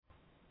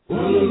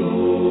It's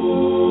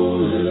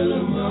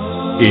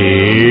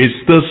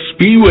the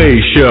Spiwe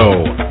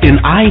Show, an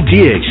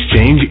idea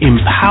exchange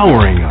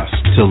empowering us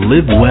to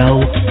live well,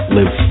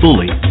 live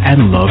fully,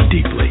 and love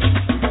deeply.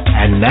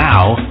 And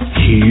now,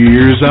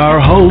 here's our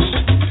host,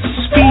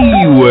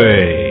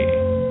 Spiwe.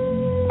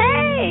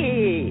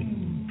 Hey,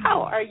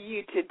 how are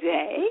you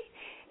today?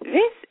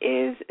 This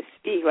is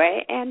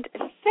Spiwe, and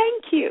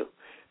thank you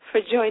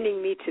for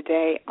joining me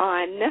today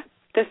on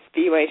the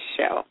Spiwe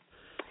Show.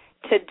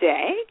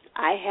 Today,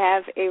 I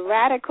have a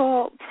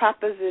radical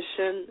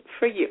proposition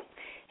for you.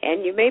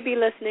 And you may be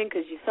listening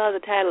because you saw the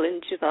title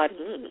and you thought,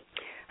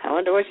 I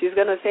wonder what she's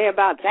going to say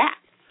about that.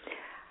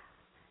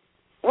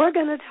 We're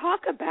going to talk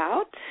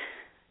about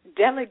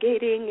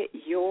delegating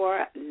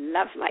your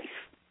love life.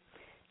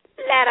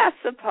 Let us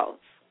suppose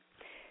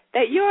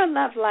that your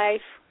love life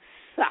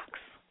sucks.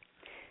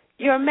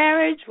 Your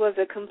marriage was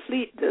a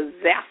complete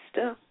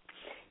disaster.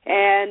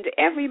 And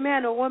every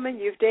man or woman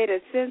you've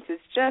dated since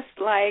is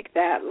just like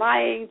that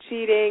lying,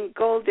 cheating,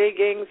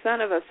 gold-digging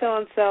son of a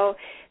so-and-so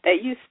that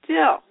you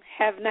still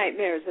have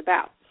nightmares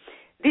about.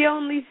 The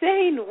only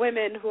sane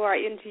women who are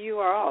into you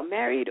are all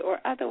married or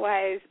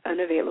otherwise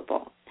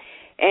unavailable.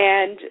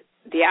 And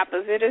the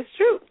opposite is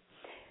true.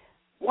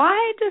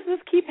 Why does this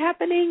keep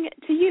happening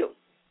to you?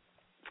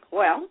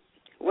 Well,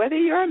 whether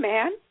you're a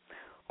man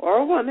or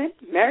a woman,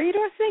 married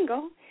or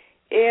single,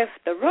 if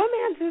the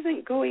romance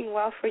isn't going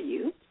well for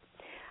you,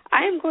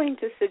 I am going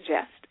to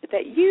suggest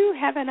that you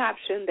have an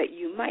option that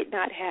you might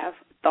not have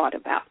thought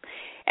about.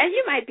 And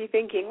you might be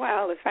thinking,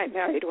 well, if I'm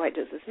married, why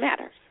does this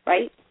matter,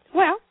 right?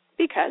 Well,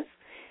 because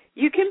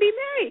you can be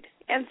married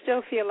and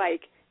still feel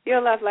like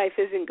your love life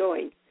isn't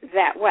going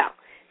that well,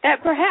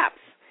 that perhaps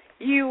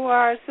you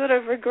are sort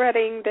of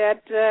regretting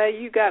that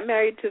you got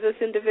married to this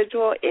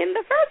individual in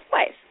the first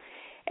place.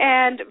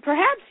 And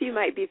perhaps you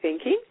might be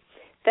thinking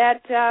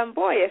that,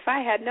 boy, if I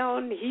had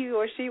known he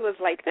or she was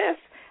like this,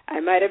 I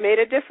might have made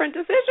a different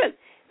decision.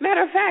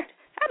 Matter of fact,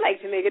 I'd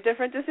like to make a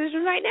different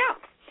decision right now.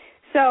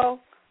 So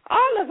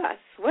all of us,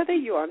 whether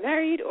you are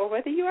married or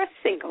whether you are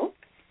single,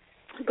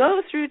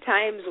 go through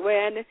times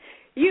when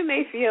you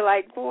may feel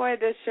like, boy,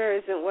 this sure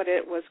isn't what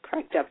it was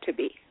cracked up to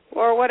be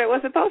or what it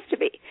was supposed to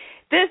be.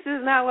 This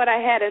is not what I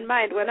had in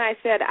mind when I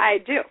said I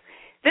do.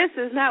 This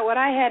is not what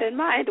I had in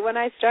mind when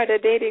I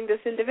started dating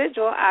this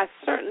individual. I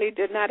certainly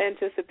did not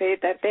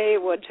anticipate that they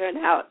would turn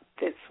out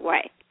this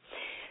way.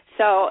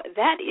 So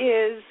that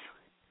is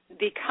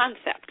the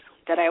concept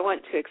that I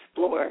want to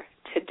explore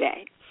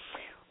today.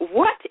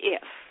 What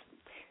if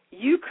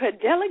you could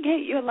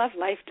delegate your love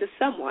life to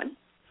someone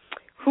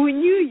who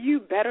knew you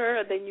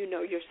better than you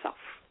know yourself?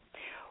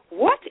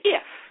 What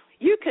if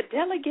you could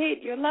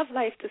delegate your love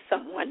life to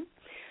someone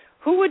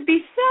who would be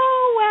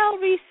so well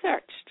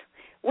researched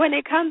when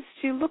it comes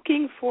to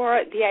looking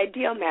for the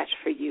ideal match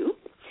for you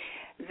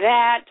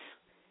that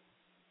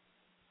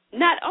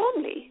not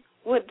only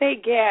would they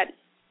get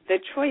the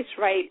choice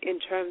right in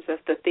terms of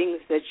the things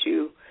that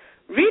you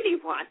really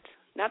want,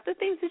 not the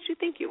things that you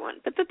think you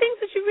want, but the things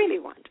that you really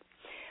want.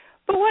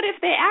 But what if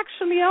they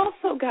actually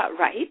also got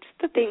right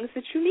the things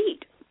that you need?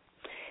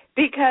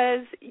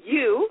 Because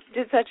you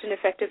did such an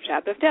effective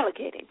job of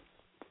delegating.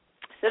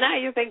 So now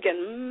you're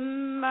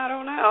thinking, I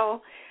don't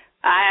know.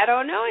 I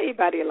don't know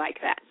anybody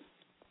like that.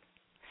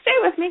 Stay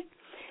with me.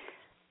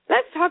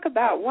 Let's talk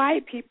about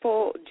why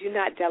people do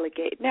not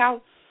delegate.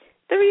 Now,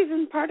 the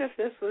reason part of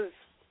this was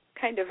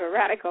kind of a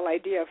radical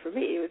idea for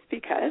me was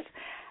because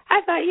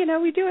I thought,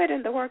 we do it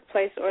in the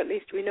workplace, or at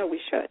least we know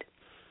we should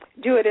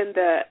do it in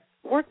the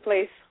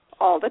workplace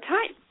all the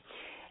time.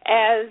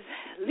 As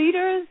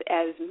leaders,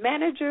 as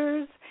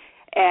managers,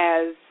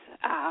 as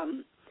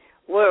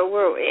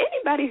we're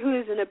anybody who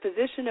is in a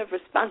position of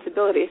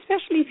responsibility,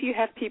 especially if you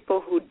have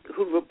people who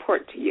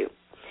report to you.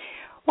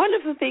 One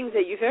of the things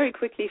that you very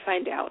quickly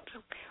find out,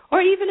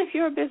 or even if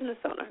you're a business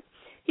owner,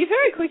 you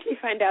very quickly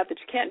find out that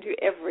you can't do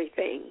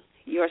everything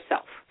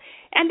yourself.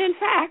 And in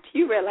fact,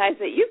 you realize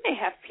that you may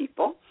have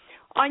people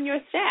on your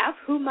staff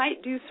who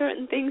might do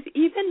certain things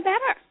even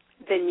better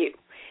than you.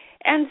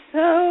 And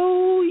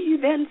so you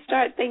then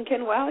start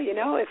thinking, well,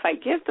 if I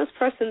give this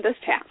person this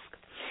task,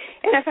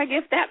 and if I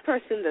give that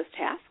person this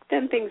task,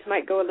 then things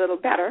might go a little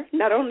better.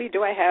 Not only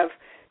do I have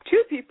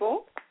two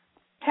people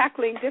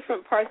tackling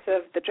different parts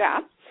of the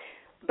job,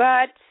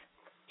 but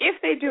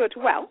if they do it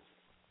well,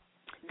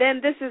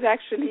 then this is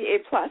actually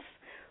a plus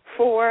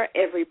for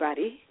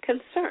everybody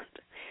concerned.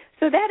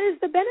 So that is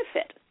the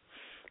benefit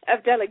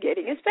of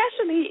delegating,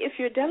 especially if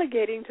you're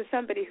delegating to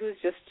somebody who's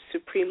just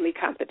supremely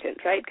competent,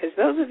 right? Because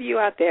those of you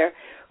out there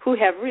who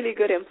have really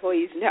good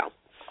employees know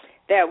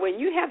that when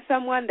you have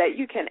someone that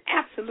you can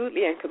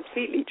absolutely and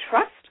completely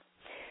trust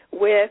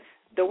with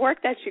the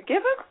work that you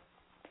give them,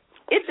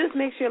 it just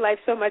makes your life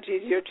so much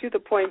easier to the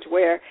point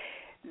where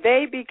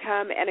they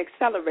become an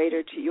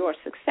accelerator to your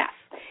success.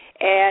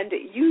 And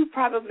you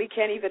probably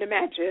can't even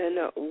imagine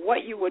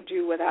what you would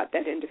do without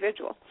that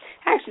individual.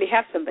 I actually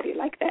have somebody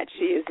like that.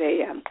 She is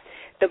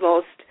the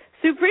most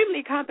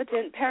supremely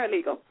competent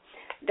paralegal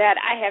that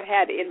I have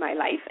had in my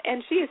life,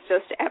 and she is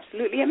just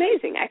absolutely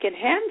amazing. I can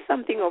hand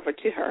something over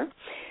to her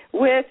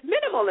with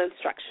minimal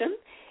instruction,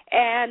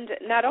 and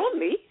not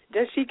only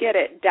does she get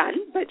it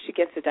done, but she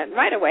gets it done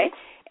right away,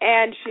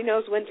 and she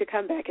knows when to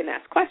come back and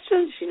ask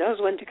questions. She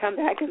knows when to come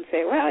back and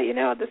say, well,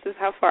 this is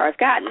how far I've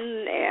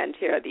gotten, and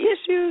here are the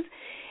issues,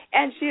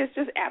 and she is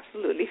just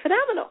absolutely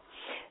phenomenal.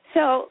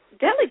 So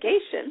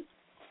delegation,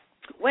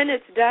 when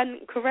it's done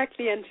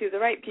correctly and to the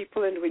right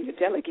people and when you're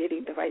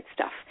delegating the right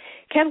stuff,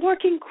 can work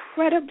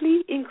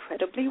incredibly,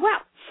 incredibly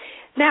well.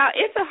 Now,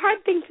 it's a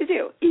hard thing to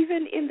do,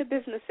 even in the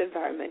business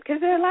environment, because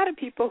there are a lot of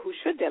people who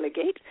should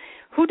delegate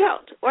who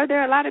don't, or there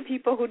are a lot of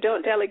people who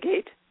don't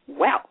delegate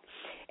well.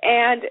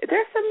 And there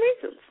are some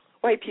reasons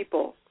why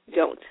people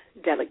don't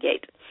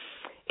delegate.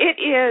 It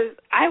is,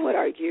 I would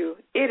argue,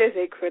 it is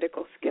a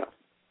critical skill.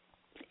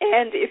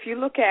 And if you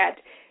look at,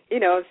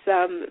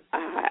 some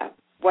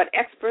what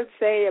experts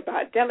say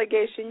about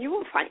delegation, you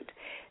will find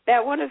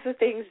that one of the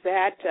things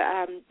that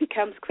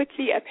becomes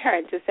quickly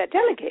apparent is that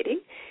delegating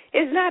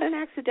is not an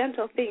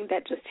accidental thing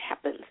that just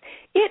happens.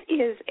 It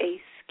is a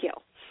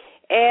skill,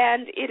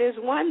 and it is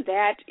one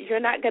that you're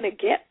not going to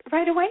get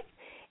right away,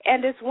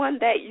 and it's one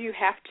that you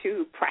have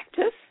to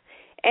practice,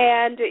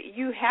 and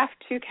you have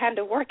to kind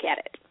of work at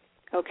it,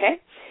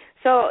 okay?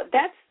 So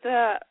that's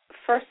the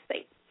first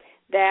thing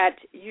that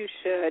you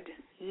should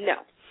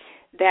know,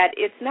 that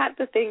it's not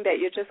the thing that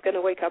you're just going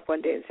to wake up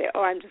one day and say,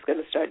 oh, I'm just going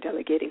to start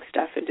delegating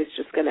stuff and it's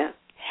just going to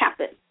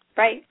happen,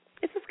 right?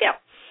 It's a skill.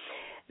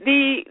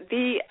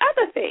 The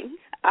other thing,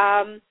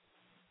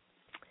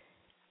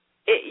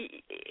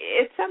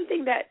 it's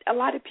something that a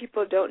lot of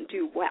people don't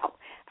do well.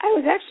 I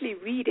was actually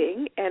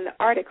reading an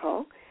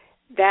article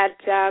that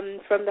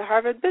from the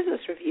Harvard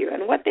Business Review,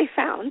 and what they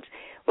found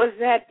was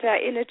that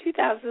in a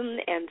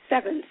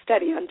 2007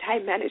 study on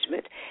time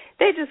management,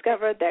 they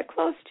discovered that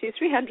close to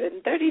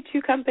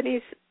 332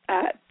 companies,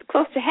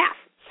 close to half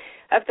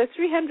of the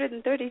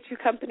 332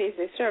 companies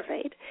they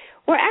surveyed,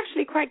 were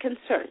actually quite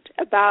concerned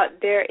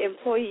about their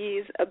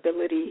employees'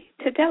 ability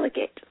to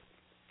delegate,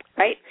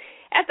 right?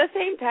 At the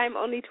same time,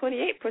 only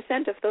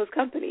 28% of those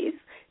companies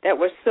that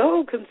were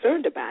so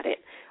concerned about it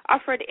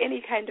offered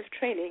any kind of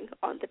training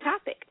on the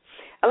topic.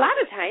 A lot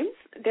of times,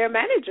 their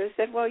managers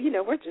said, well,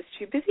 we're just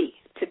too busy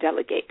to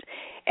delegate.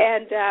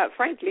 And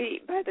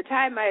frankly, by the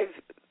time I've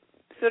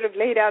sort of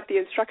laid out the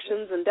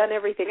instructions and done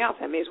everything else,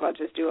 I may as well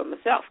just do it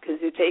myself because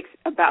it takes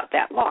about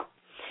that long.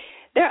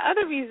 There are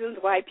other reasons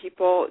why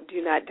people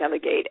do not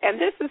delegate, and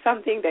this is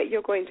something that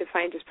you're going to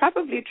find is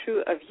probably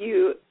true of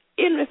you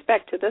in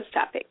respect to this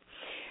topic.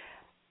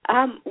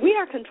 We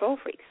are control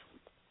freaks.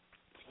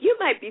 You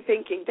might be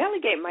thinking,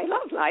 delegate my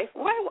love life?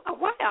 Why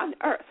on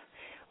earth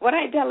would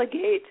I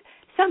delegate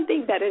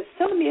something that is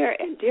so near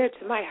and dear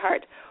to my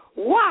heart?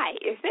 Why?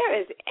 If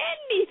there is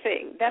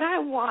anything that I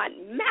want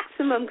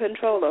maximum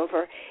control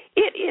over,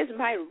 it is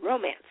my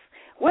romance.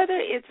 Whether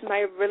it's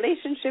my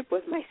relationship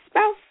with my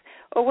spouse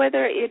or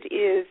whether it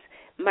is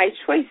my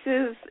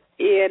choices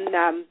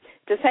in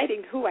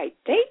deciding who I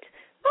date,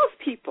 most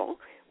people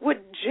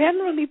would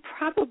generally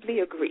probably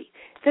agree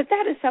that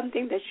that is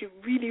something that you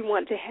really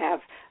want to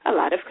have a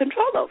lot of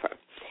control over.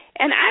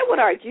 And I would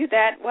argue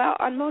that, well,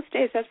 on most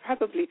days that's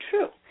probably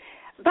true.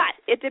 But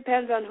it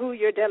depends on who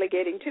you're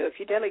delegating to. If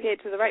you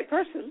delegate to the right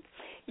person,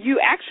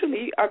 you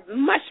actually are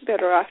much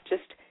better off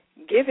just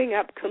giving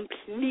up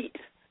complete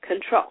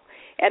control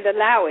and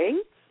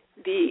allowing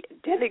the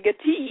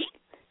delegatee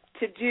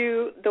to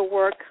do the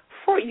work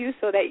for you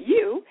so that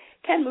you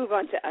can move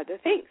on to other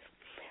things.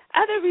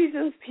 Other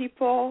reasons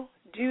people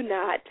do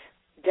not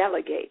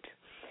delegate.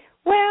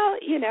 Well,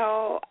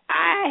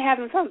 I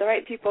haven't found the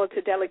right people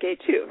to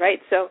delegate to, right?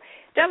 So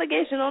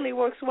delegation only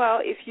works well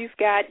if you've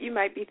got, you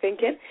might be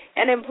thinking,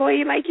 an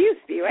employee like you,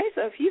 Spiwe, right?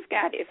 So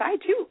if I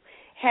too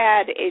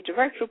had a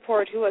direct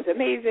report who was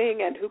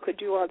amazing and who could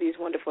do all these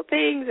wonderful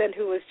things and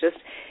who was just,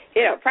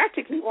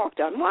 practically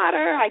walked on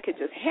water, I could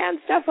just hand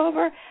stuff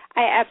over,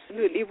 I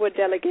absolutely would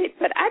delegate.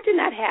 But I do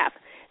not have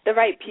the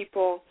right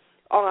people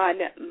on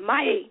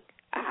my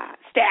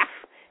staff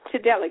to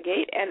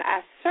delegate, and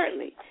I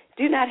certainly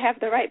do not have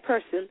the right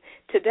person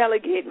to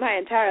delegate my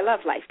entire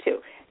love life to.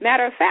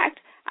 Matter of fact,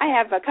 I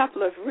have a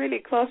couple of really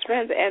close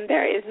friends, and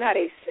there is not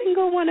a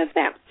single one of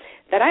them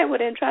that I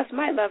would entrust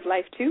my love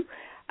life to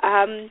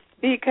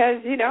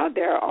because,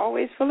 they're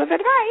always full of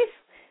advice,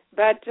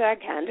 but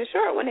kind of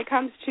short when it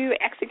comes to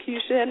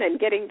execution and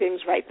getting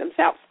things right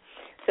themselves.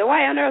 So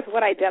why on earth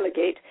would I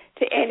delegate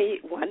to any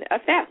one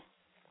of them?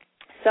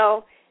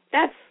 So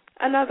that's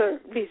another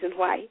reason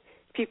why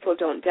people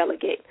don't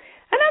delegate.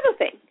 Another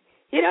thing,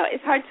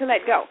 it's hard to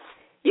let go.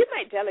 You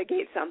might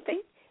delegate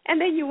something,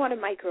 and then you want to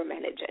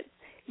micromanage it.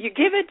 You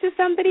give it to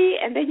somebody,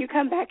 and then you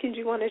come back and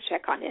you want to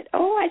check on it.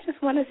 Oh, I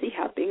just want to see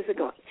how things are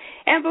going.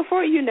 And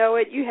before you know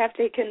it, you have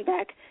taken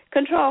back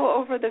control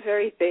over the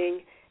very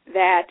thing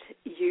that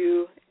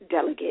you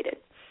delegated.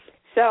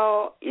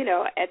 So,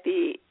 at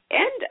the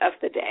end of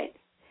the day,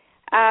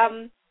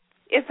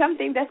 it's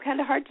something that's kind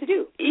of hard to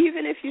do.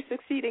 Even if you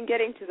succeed in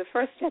getting to the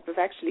first step of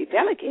actually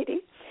delegating,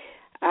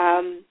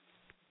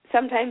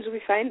 sometimes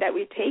we find that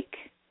we take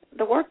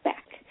the work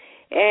back.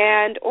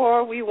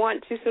 Or we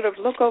want to sort of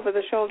look over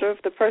the shoulder of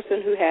the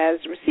person who has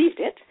received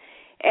it,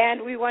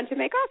 and we want to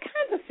make all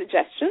kinds of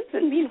suggestions.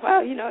 And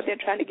meanwhile, they're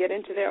trying to get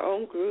into their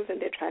own groove,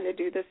 and they're trying to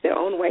do this their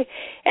own way.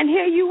 And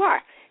here you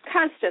are,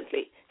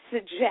 constantly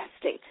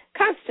suggesting,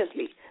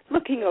 constantly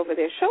looking over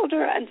their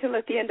shoulder until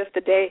at the end of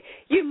the day,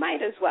 you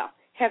might as well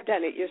have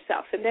done it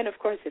yourself. And then, of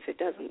course, if it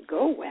doesn't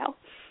go well,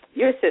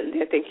 you're sitting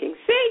there thinking,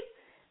 see,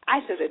 I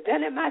should have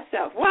done it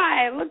myself.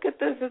 Why? Look at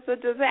this. It's a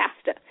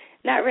disaster.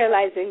 Not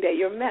realizing that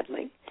your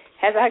meddling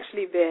has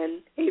actually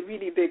been a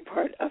really big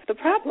part of the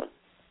problem.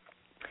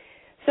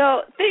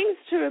 So things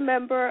to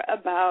remember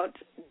about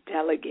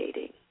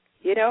delegating,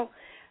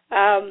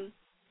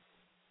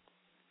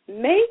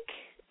 make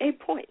a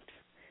point.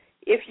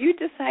 If you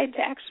decide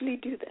to actually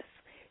do this,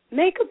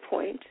 make a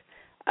point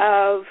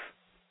of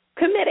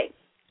committing.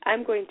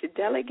 I'm going to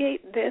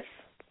delegate this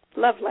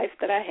love life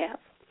that I have.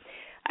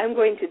 I'm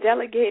going to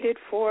delegate it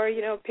for,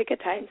 pick a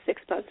time,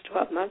 6 months,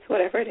 12 months,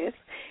 whatever it is,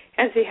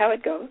 and see how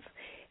it goes.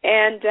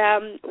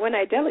 And when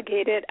I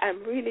delegate it,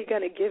 I'm really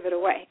going to give it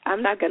away.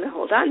 I'm not going to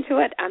hold on to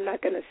it. I'm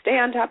not going to stay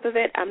on top of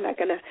it. I'm not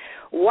going to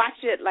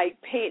watch it like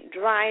paint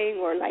drying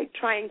or like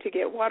trying to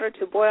get water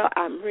to boil.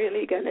 I'm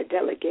really going to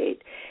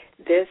delegate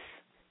this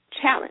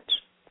challenge,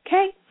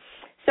 okay?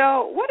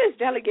 So what is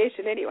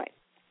delegation anyway?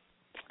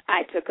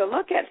 I took a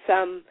look at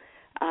some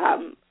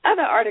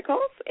other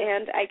articles,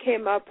 and I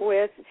came up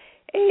with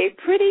a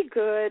pretty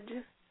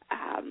good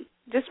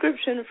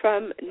description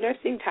from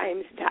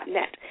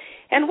nursingtimes.net.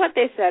 And what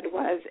they said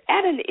was,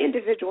 at an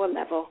individual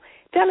level,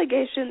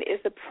 delegation is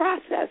the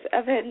process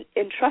of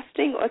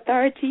entrusting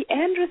authority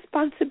and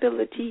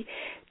responsibility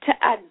to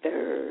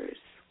others.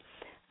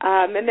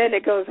 And then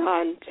it goes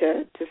on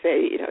to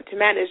say, to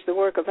manage the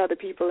work of other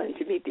people and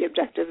to meet the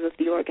objectives of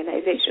the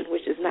organization,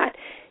 which is not,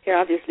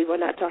 obviously we're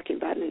not talking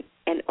about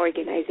an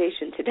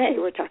organization today.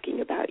 We're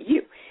talking about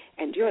you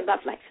and your love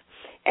life.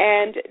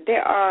 And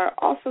there are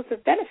all sorts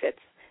of benefits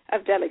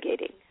of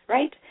delegating,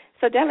 right?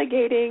 So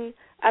delegating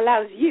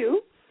allows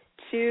you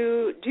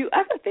to do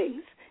other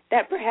things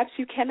that perhaps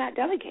you cannot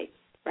delegate,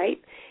 right?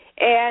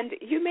 And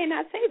you may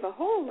not save a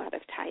whole lot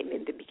of time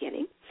in the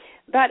beginning,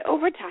 but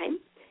over time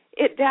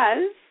it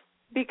does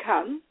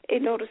become a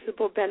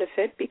noticeable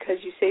benefit because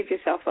you save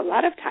yourself a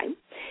lot of time.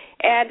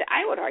 And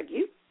I would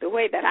argue the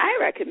way that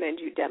I recommend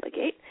you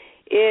delegate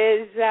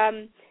is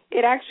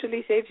it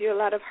actually saves you a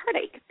lot of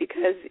heartache,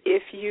 because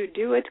if you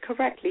do it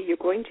correctly, you're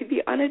going to be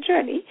on a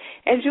journey,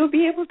 and you'll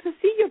be able to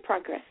see your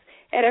progress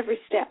at every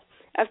step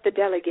of the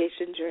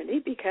delegation journey,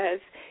 because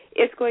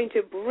it's going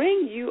to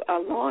bring you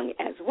along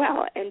as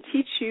well and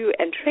teach you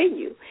and train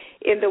you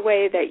in the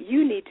way that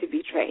you need to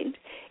be trained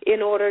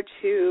in order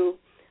to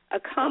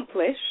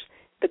accomplish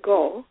the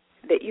goal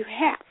that you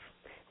have,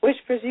 which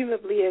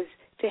presumably is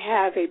to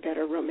have a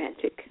better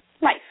romantic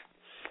life.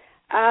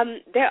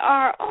 There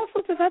are all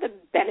sorts of other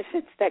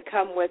benefits that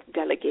come with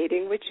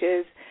delegating, which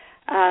is,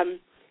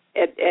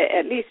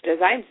 at least as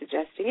I'm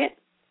suggesting it,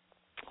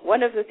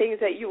 one of the things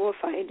that you will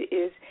find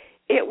is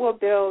it will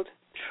build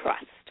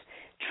trust.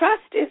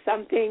 Trust is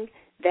something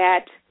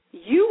that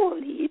you will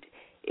need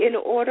in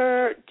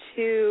order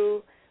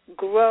to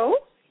grow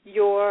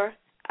your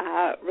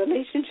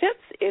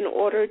relationships, in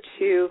order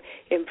to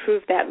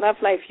improve that love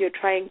life you're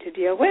trying to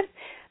deal with,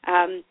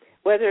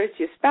 whether it's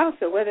your spouse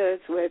or whether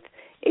it's with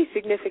a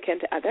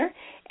significant other.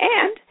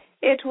 And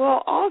it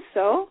will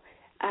also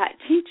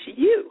teach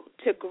you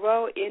to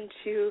grow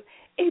into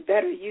a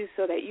better you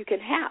so that you can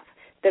have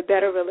the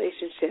better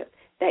relationship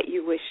that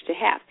you wish to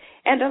have.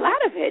 And a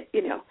lot of it,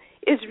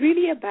 is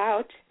really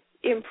about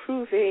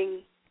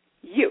improving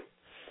you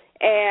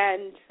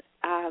and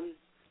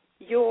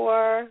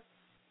your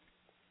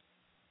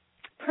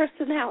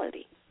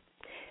personality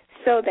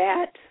so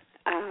that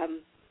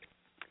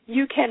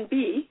you can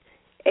be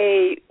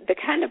the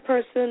kind of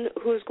person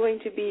who's going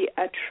to be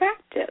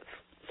attractive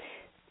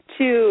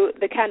to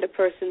the kind of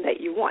person that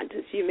you want,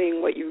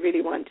 assuming what you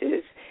really want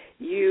is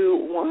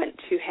you want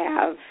to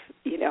have,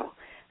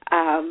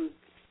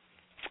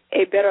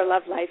 a better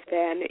love life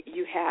than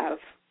you have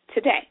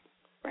today,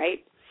 right?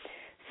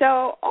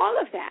 So all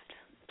of that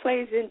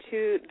plays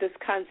into this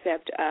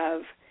concept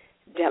of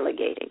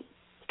delegating,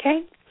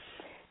 okay?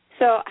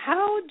 So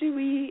how do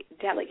we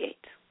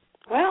delegate?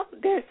 Well,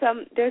 there's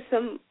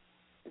some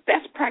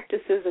best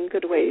practices and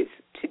good ways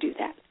to do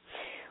that.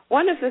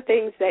 One of the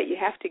things that you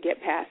have to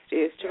get past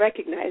is to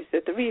recognize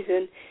that the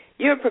reason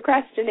you're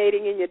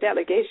procrastinating in your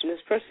delegation is,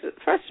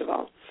 first of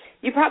all,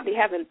 you probably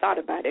haven't thought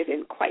about it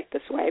in quite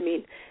this way. I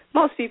mean,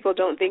 most people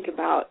don't think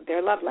about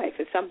their love life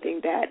as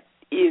something that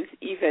is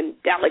even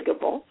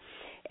delegable.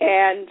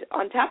 And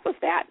on top of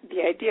that,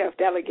 the idea of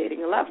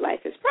delegating a love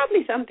life is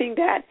probably something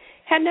that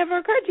had never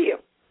occurred to you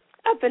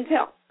up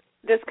until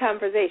this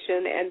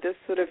conversation and this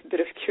sort of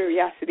bit of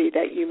curiosity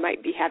that you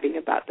might be having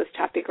about this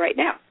topic right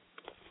now.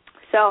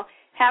 So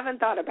haven't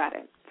thought about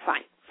it.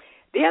 Fine.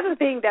 The other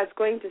thing that's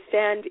going to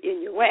stand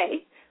in your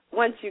way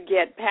once you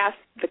get past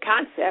the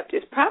concept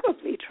is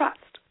probably trust.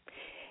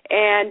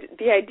 And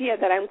the idea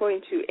that I'm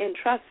going to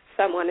entrust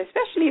someone,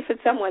 especially if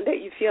it's someone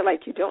that you feel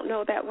like you don't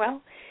know that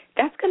well,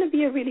 that's going to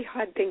be a really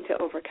hard thing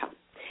to overcome.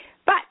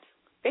 But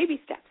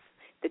baby steps.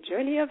 The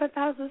journey of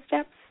 1,000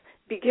 steps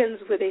begins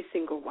with a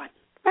single one,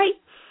 right?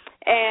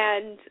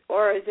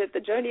 Or is it the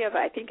journey of,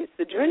 I think it's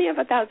the journey of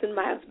 1,000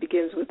 miles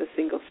begins with a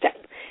single step.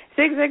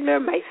 Zig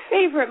Ziglar, my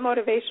favorite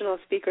motivational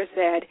speaker,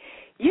 said,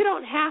 you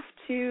don't have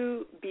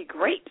to be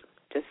great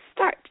to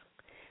start,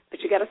 but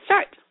you got to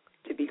start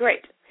to be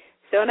great.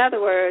 So in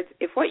other words,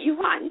 if what you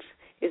want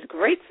is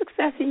great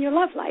success in your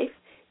love life,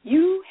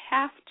 you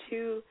have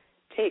to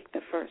take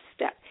the first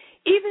step.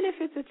 Even if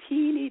it's a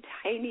teeny,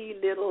 tiny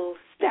little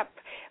step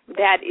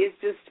that is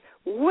just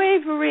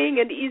wavering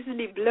and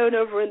easily blown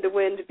over in the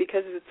wind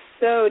because it's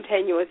so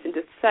tenuous and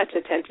it's such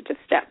a tentative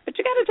step. But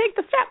you got to take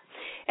the step.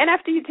 And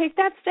after you take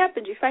that step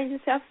and you find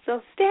yourself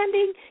still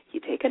standing, you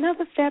take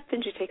another step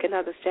and you take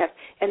another step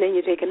and then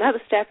you take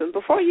another step. And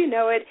before you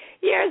know it,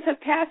 years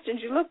have passed and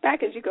you look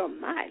back and you go,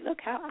 my, look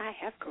how I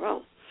have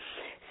grown.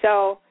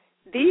 So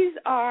these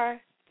are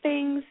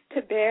things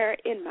to bear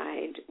in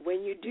mind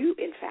when you do,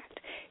 in fact,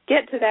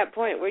 get to that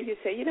point where you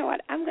say, you know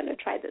what, I'm going to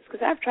try this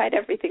because I've tried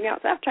everything else.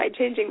 I've tried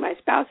changing my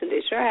spouse, and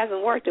it sure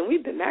hasn't worked, and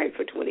we've been married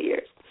for 20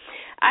 years.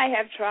 I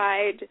have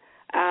tried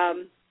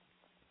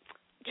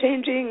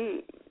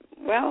changing,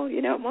 well,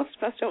 you know, most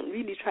of us don't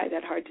really try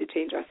that hard to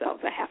change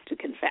ourselves, I have to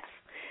confess.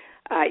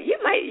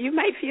 You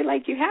might feel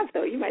like you have,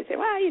 though. You might say,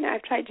 well, you know,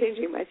 I've tried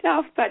changing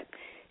myself, but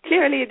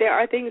clearly there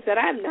are things that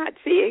I'm not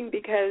seeing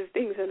because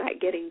things are not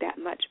getting that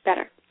much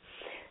better.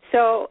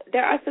 So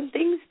there are some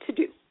things to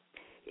do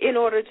in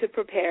order to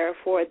prepare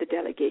for the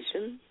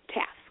delegation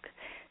task.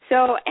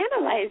 So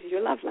analyze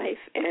your love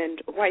life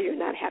and why you're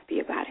not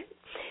happy about it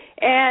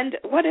and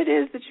what it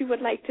is that you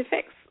would like to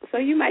fix. So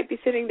you might be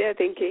sitting there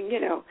thinking, you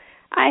know,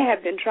 I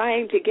have been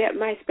trying to get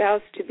my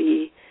spouse to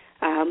be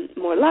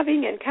more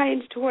loving and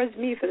kind towards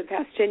me for the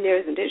past 10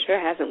 years, and it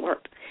sure hasn't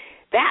worked.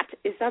 That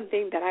is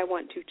something that I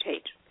want to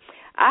change.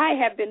 I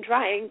have been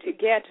trying to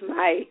get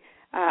my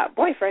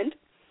boyfriend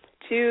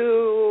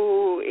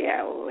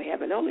to,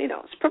 heaven only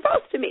knows,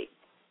 propose to me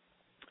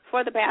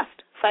for the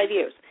past 5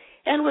 years.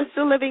 And we're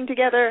still living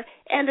together,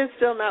 and it's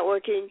still not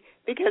working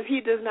because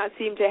he does not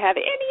seem to have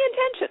any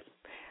intention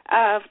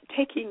of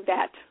taking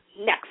that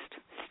next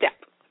step,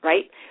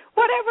 right?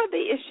 Whatever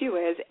the issue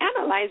is,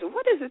 analyze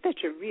what is it that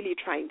you're really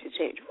trying to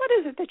change? What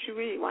is it that you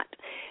really want?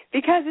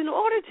 Because in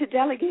order to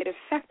delegate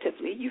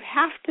effectively, you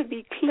have to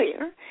be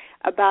clear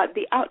about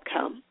the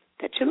outcome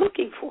that you're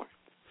looking for.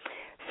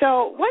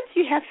 So once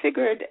you have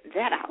figured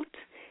that out,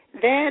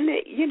 then,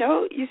 you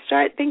know, you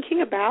start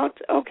thinking about,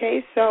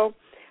 okay, so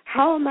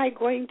how am I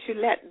going to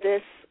let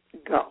this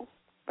go,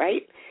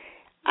 right?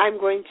 I'm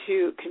going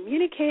to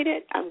communicate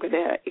it. I'm going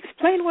to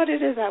explain what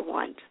it is I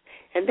want,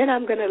 and then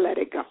I'm going to let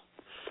it go.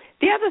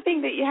 The other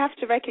thing that you have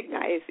to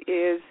recognize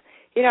is,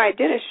 you know, I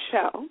did a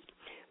show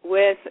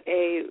with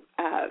a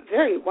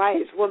very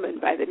wise woman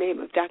by the name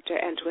of Dr.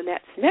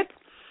 Antoinette Smith,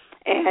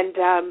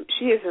 and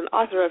she is an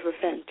author of a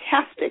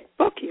fantastic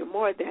book, You're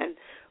More Than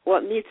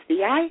What Meets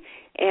the Eye,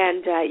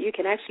 and you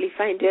can actually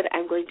find it.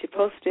 I'm going to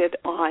post it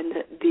on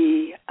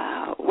the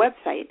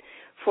website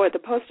for the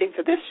posting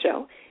for this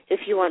show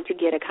if you want to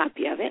get a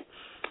copy of it.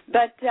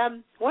 But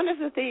one of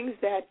the things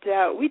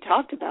that we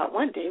talked about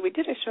one day, we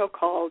did a show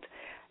called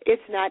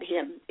It's Not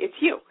Him, It's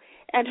You.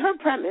 And her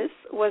premise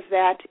was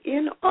that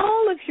in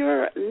all of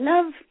your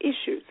love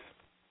issues,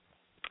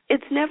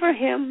 it's never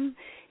him,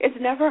 it's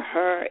never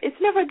her, it's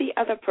never the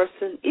other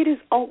person, it is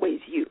always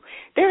you.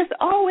 There's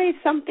always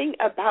something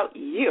about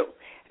you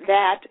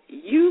that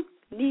you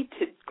need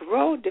to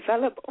grow,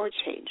 develop, or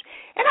change.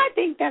 And I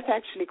think that's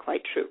actually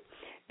quite true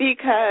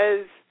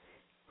because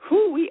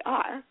who we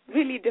are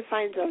really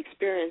defines our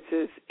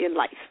experiences in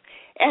life.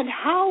 And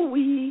how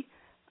we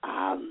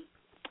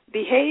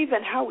behave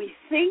and how we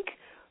think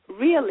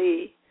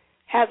really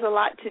has a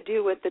lot to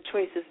do with the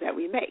choices that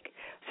we make.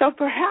 So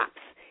perhaps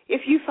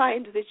if you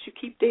find that you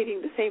keep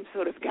dating the same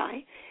sort of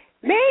guy,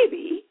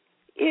 maybe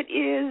it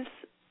is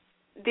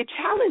the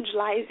challenge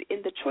lies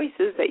in the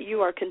choices that you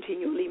are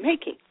continually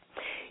making.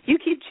 You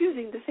keep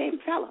choosing the same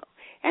fellow,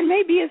 and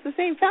maybe it's the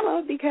same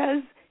fellow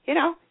because, you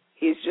know,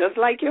 he's just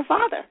like your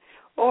father.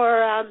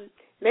 Or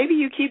maybe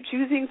you keep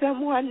choosing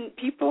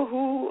people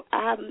who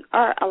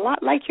are a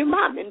lot like your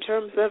mom in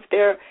terms of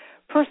their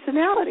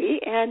personality,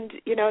 and,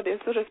 you know,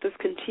 there's sort of this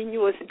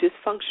continuous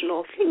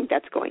dysfunctional thing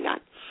that's going on.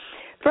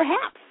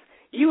 Perhaps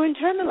you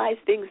internalize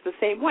things the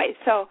same way.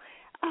 So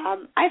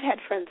I've had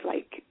friends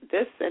like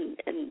this, and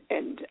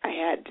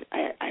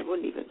I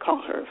wouldn't even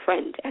call her a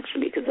friend,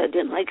 actually, because I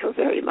didn't like her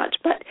very much.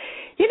 But,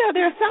 you know,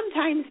 there are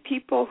sometimes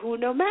people who,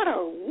 no matter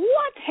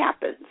what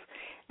happens,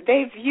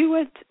 they view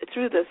it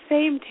through the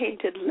same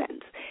tainted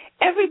lens.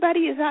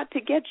 Everybody is out to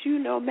get you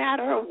no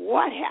matter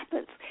what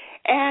happens.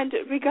 And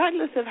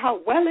regardless of how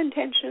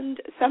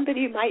well-intentioned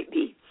somebody might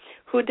be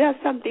who does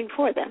something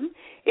for them,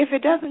 if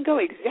it doesn't go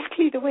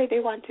exactly the way they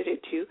wanted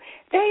it to,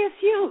 they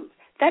assume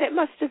that it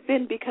must have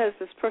been because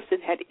this person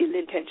had ill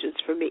intentions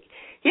for me.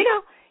 You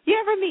know, You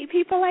ever meet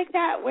people like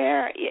that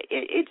where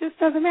it just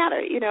doesn't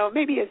matter?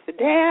 Maybe it's the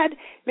dad,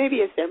 maybe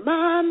it's their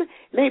mom,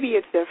 maybe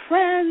it's their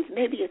friends,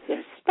 maybe it's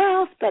their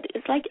spouse, but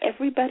it's like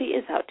everybody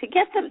is out to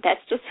get them.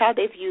 That's just how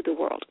they view the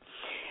world.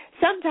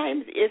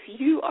 Sometimes if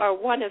you are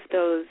one of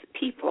those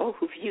people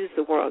who views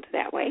the world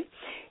that way,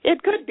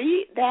 it could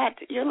be that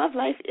your love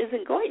life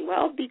isn't going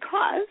well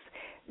because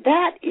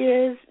that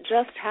is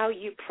just how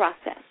you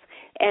process,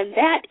 and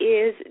that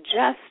is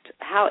just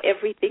how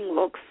everything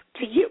looks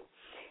to you.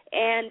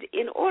 And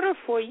in order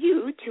for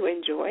you to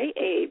enjoy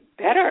a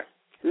better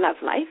love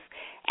life,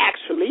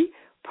 actually,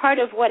 part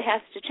of what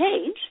has to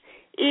change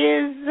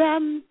is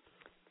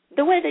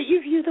the way that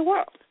you view the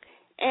world.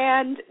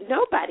 And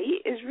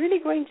nobody is really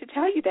going to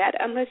tell you that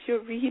unless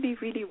you're really,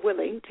 really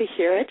willing to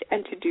hear it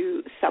and to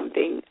do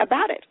something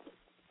about it.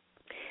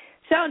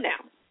 So now,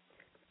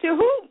 to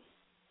whom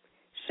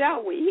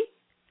shall we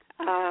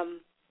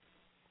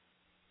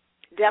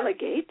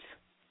delegate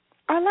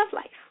our love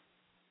life?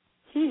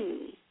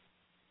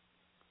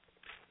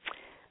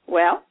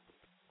 Well,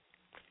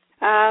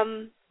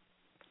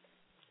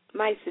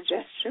 my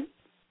suggestion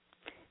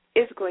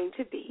is going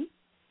to be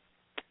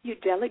you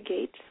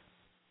delegate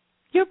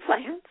your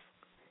plans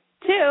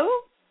to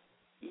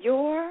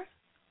your,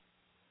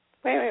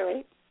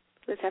 wait,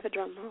 let's have a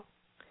drum roll.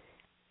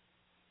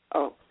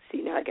 Oh,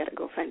 see, now I got to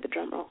go find the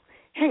drum roll.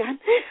 Hang on,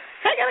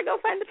 I got to go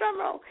find the drum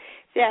roll.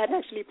 See, I had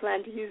actually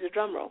planned to use a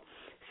drum roll.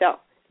 So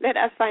let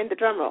us find the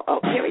drum roll. Oh,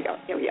 here we go.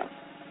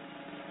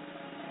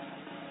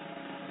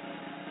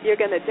 You're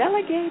going to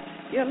delegate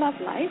your love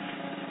life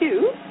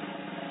to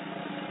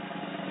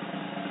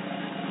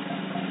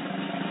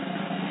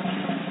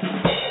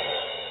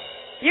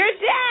your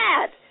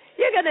dad.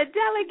 You're going to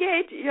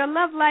delegate your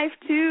love life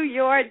to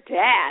your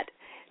dad.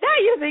 Now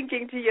you're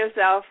thinking to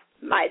yourself,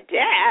 my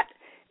dad?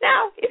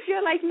 Now, if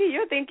you're like me,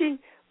 you're thinking,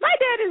 my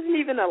dad isn't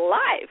even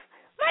alive.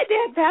 My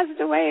dad passed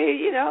away,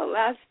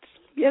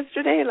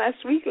 yesterday,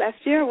 last week, last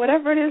year,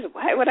 whatever it is.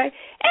 Why would I?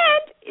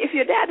 And if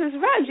your dad is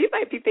around, you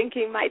might be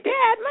thinking, my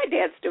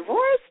dad's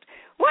divorced.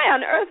 Why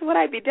on earth would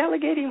I be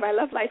delegating my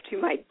love life to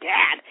my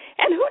dad?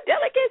 And who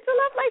delegates a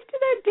love life to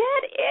their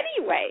dad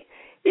anyway?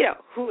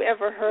 Who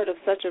ever heard of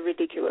such a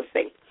ridiculous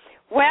thing?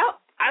 Well,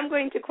 I'm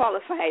going to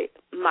qualify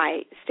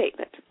my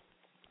statement.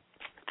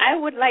 I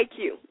would like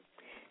you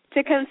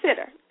to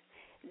consider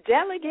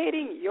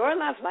delegating your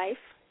love life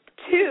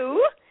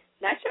to,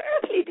 not your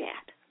earthly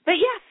dad, but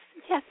yes,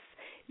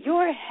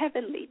 your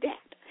heavenly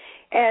dad.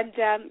 And,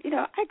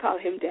 I call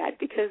him Dad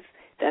because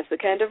that's the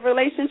kind of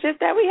relationship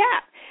that we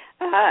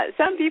have.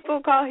 Some people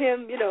call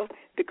him,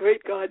 the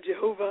great God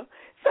Jehovah.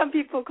 Some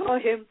people call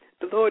him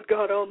the Lord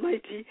God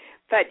Almighty.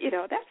 But,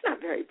 that's not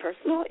very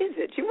personal, is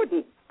it? You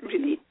wouldn't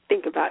really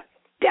think about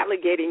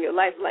delegating your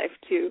life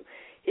to,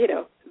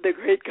 the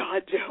great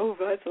God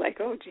Jehovah. It's like,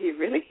 oh, gee,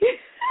 really?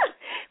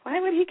 Why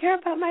would he care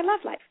about my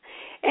love life?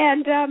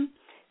 And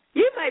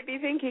you might be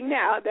thinking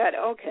now that,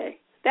 okay,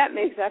 that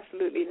makes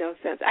absolutely no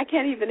sense. I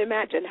can't even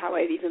imagine how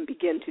I'd even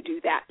begin to do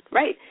that,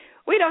 right?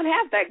 We don't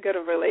have that good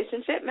of a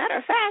relationship. Matter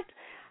of fact,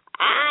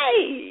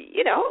 I,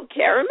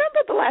 can't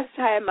remember the last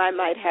time I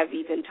might have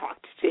even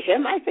talked to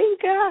him. I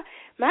think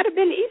might have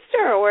been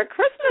Easter or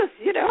Christmas.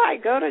 I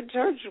go to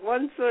church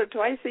once or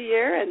twice a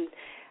year, and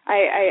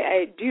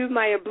I do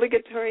my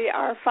obligatory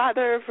Our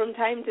Father from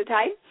time to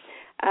time.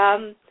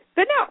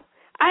 But no,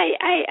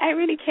 I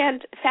really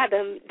can't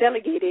fathom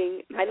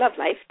delegating my love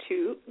life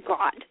to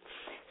God.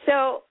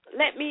 So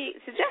let me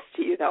suggest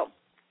to you, though,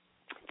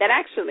 that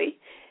actually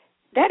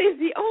that is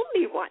the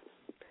only one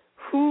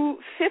who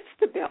fits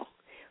the bill,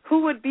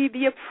 who would be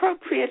the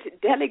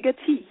appropriate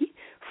delegatee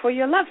for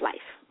your love life.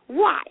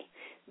 Why?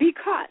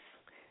 Because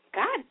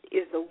God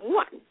is the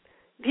one,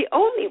 the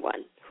only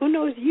one, who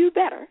knows you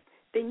better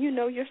than you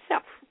know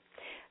yourself.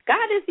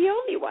 God is the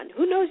only one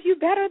who knows you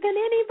better than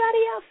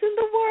anybody else in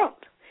the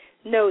world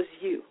knows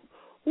you.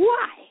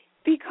 Why?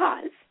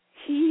 Because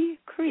he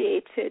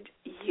created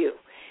you.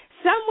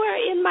 Somewhere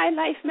in my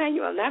life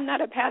manual, and I'm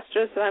not a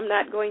pastor, so I'm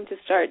not going to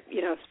start,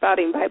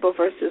 spouting Bible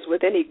verses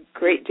with any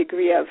great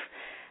degree of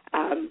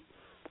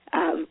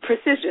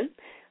precision,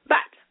 but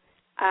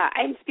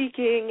I'm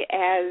speaking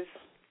as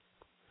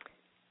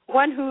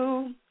one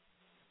who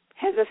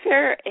has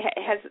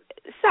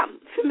some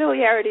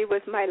familiarity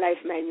with my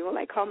life manual.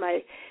 I call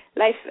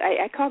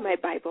my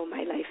Bible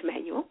my life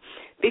manual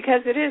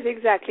because it is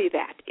exactly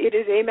that. It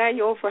is a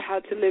manual for how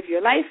to live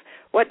your life,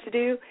 what to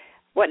do,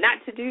 what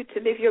not to do to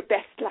live your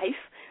best life,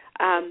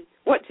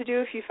 what to do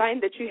if you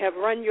find that you have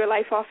run your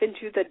life off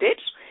into the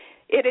ditch.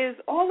 It is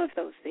all of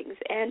those things,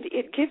 and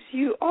it gives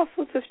you all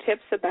sorts of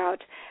tips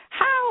about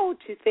how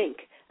to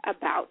think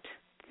about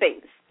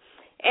things.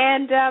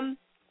 And,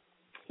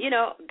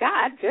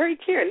 God very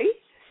clearly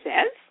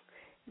says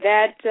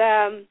that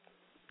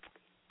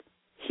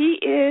he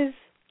is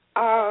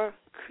our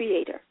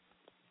creator,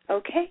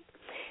 okay?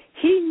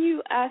 He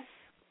knew us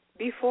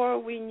before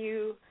we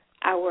knew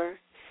ourselves.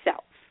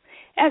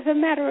 As a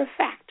matter of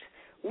fact,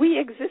 we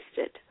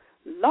existed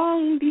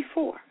long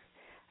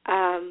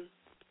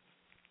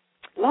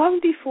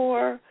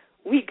before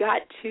we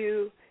got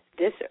to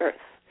this earth.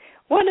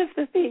 one of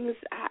the things,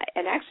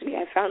 and actually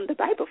I found the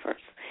Bible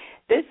verse.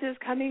 This is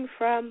coming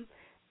from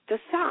the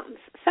Psalms.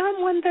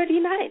 Psalm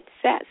 139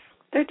 says,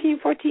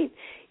 13:14,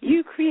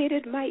 you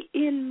created my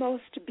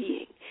inmost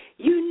being.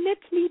 You knit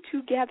me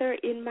together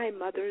in my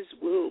mother's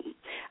womb.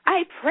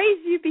 I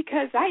praise you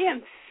because I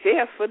am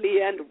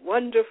fearfully and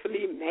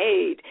wonderfully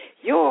made.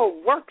 Your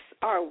works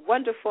are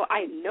wonderful.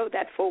 I know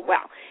that full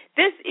well.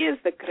 This is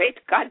the great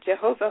God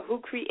Jehovah who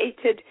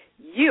created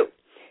you.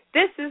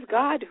 This is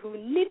God who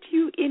knit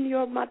you in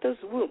your mother's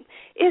womb.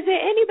 Is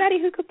there anybody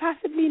who could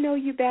possibly know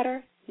you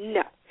better?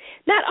 No.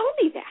 Not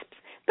only that,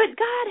 but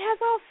God has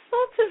all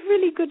sorts of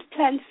really good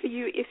plans for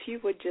you if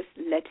you would just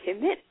let him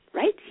in,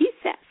 right? He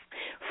says,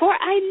 for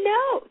I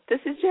know,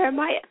 this is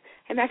Jeremiah.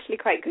 I'm actually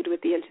quite good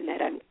with the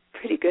internet. I'm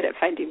pretty good at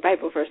finding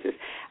Bible verses.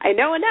 I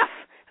know enough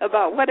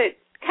about what it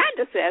kind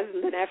of says,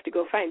 and then I have to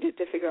go find it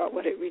to figure out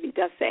what it really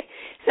does say.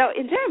 So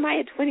in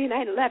Jeremiah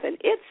 29:11,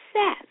 it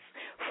says,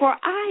 for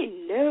I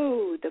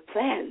know the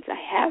plans I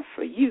have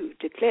for you,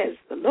 declares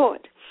the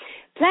Lord.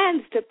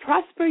 Plans to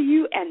prosper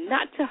you and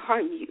not to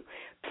harm you.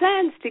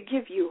 Plans to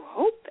give you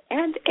hope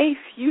and a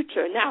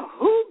future. Now,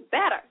 who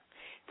better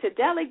to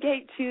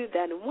delegate to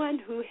than one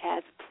who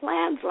has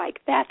plans like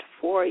that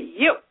for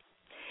you?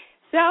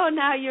 So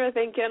now you're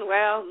thinking,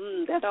 well,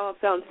 that all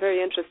sounds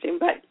very interesting,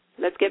 but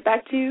let's get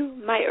back to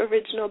my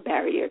original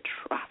barrier,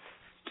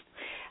 trust.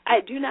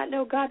 I do not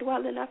know God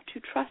well enough to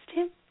trust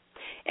him.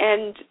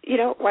 And,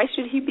 why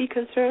should he be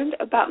concerned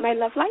about my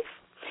love life?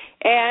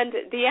 And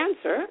the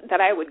answer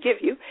that I would give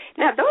you,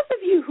 now those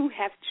of you who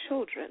have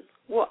children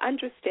will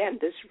understand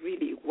this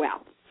really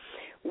well,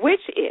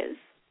 which is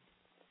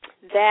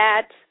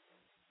that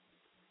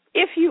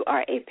if you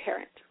are a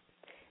parent,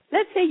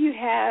 let's say you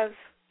have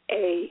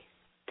a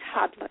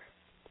toddler,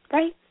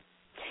 right?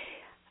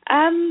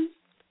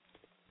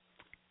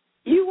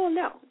 You will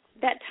know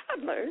that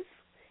toddlers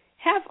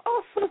have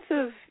all sorts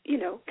of,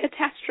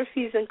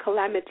 catastrophes and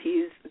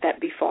calamities that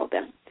befall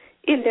them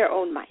in their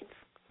own minds,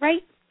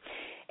 right?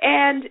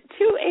 And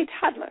to a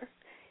toddler,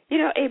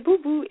 a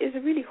boo-boo is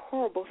a really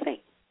horrible thing.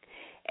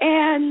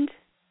 And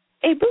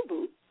a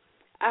boo-boo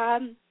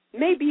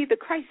may be the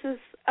crisis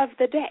of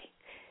the day.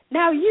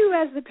 Now, you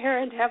as the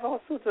parent have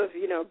all sorts of,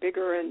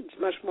 bigger and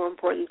much more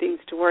important things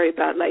to worry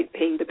about, like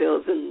paying the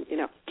bills and,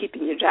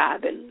 keeping your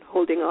job and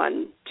holding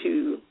on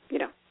to,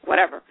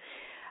 whatever.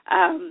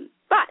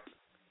 But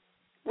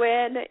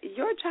when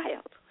your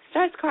child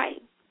starts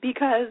crying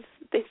because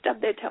they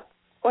stubbed their toe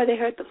or they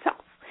hurt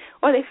themselves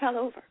or they fell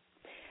over,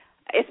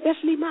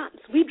 especially moms,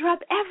 we drop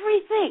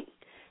everything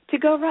to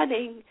go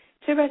running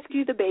to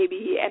rescue the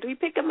baby, and we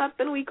pick them up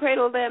and we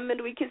cradle them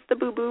and we kiss the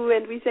boo-boo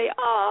and we say,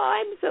 oh,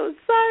 I'm so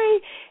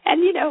sorry.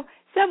 And,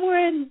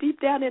 somewhere deep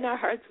down in our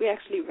hearts, we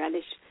actually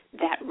relish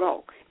that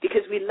role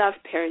because we love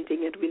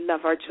parenting and we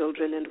love our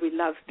children and we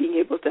love being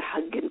able to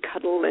hug and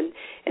cuddle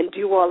and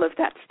do all of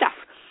that stuff.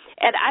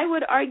 And I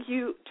would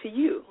argue to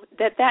you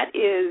that that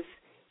is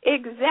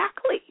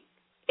exactly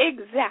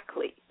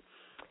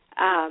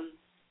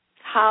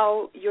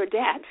how your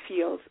dad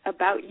feels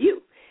about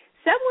you.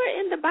 Somewhere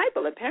in the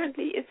Bible,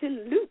 apparently it's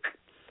in Luke,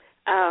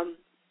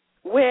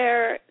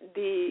 where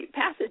the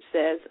passage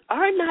says,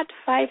 are not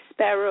 5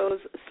 sparrows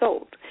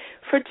sold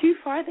for 2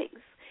 farthings,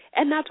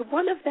 and not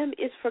one of them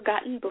is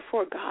forgotten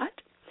before God?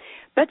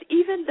 But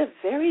even the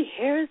very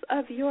hairs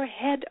of your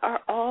head are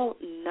all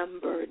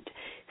numbered.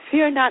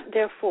 Fear not,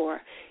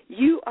 therefore,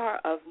 you are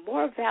of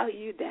more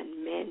value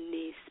than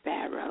many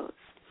sparrows.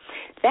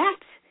 That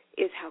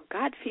is how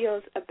God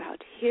feels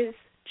about his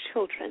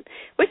children,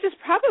 which is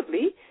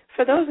probably,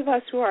 for those of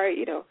us who are,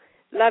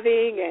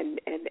 loving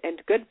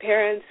and good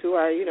parents who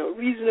are,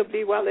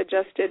 reasonably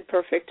well-adjusted,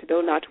 perfect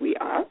though not we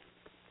are,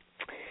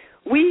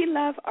 we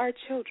love our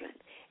children,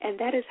 and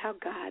that is how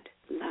God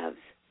loves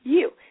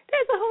you.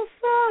 There's a whole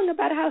song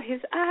about how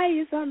his eye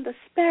is on the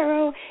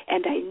sparrow,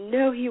 and I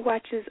know he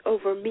watches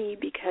over me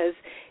because,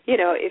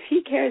 if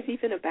he cares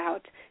even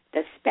about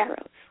the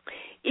sparrows,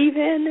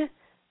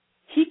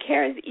 he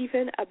cares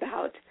even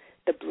about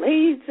the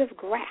blades of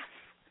grass,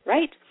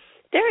 right?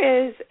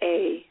 There is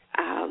a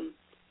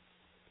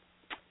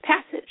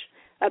passage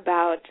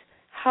about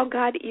how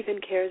God even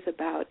cares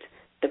about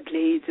the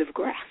blades of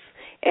grass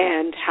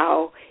and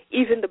how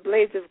even the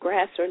blades of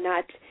grass are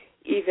not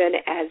even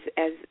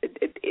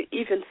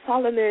even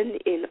Solomon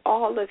in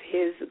all of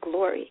his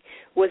glory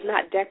was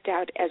not decked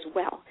out as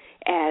well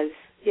as,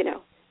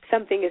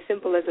 something as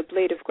simple as a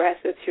blade of grass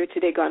that's here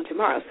today, gone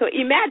tomorrow. So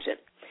imagine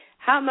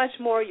how much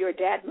more your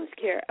dad must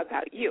care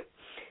about you.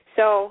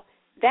 So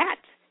that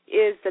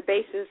is the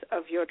basis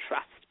of your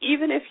trust.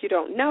 Even if you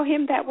don't know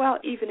him that well,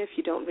 even if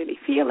you don't really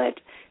feel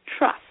it,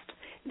 trust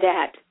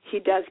that he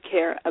does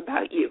care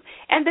about you.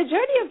 And the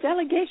journey of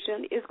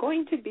delegation is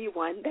going to be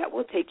one that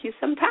will take you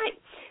some time.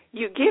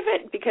 You give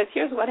it, because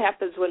here's what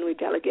happens when we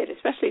delegate,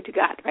 especially to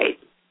God, right?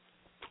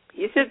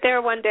 You sit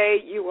there one day,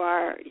 you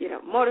are,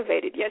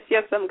 motivated. Yes,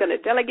 I'm going to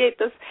delegate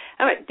this.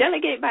 I'm going to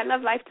delegate my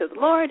love life to the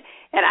Lord,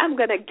 and I'm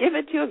going to give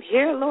it to him.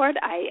 Here, Lord,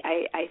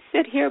 I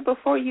sit here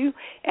before you,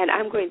 and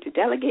I'm going to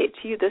delegate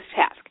to you this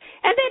task.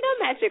 And there are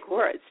no magic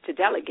words to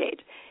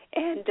delegate.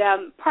 And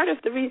part of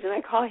the reason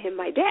I call him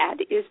my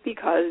dad is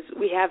because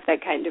we have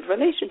that kind of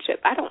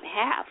relationship. I don't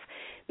have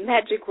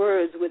magic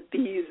words with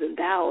these and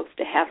thous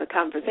to have a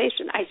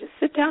conversation. I just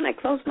sit down, I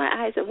close my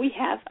eyes, and we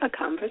have a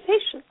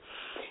conversation.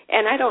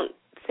 And I don't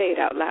say it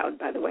out loud,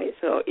 by the way,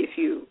 so if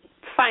you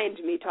find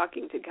me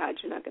talking to God,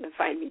 you're not going to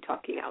find me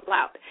talking out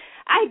loud.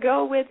 I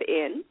go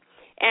within,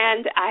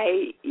 and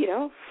I,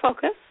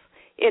 focus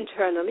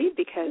internally,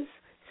 because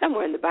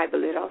somewhere in the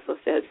Bible it also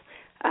says,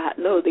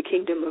 lo, the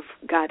kingdom of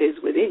God is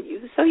within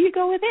you. So you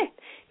go within.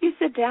 You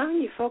sit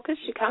down, you focus,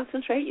 you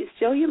concentrate, you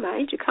still your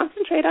mind, you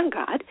concentrate on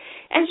God,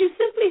 and you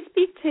simply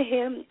speak to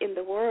him in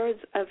the words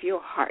of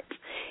your heart.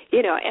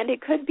 And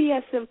it could be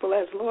as simple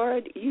as,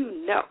 Lord,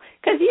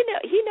 because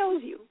he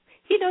knows you.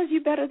 He knows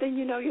you better than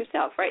you know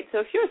yourself, right? So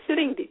if you're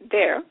sitting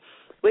there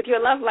with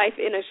your love life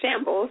in a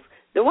shambles,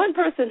 the one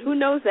person who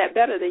knows that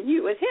better than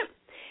you is him.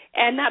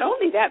 And not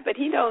only that, but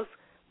he knows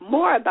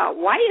more about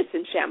why it's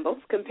in shambles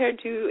compared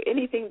to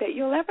anything that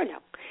you'll ever know.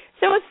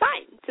 So it's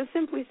fine to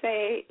simply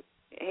say,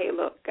 hey,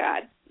 look,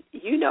 God,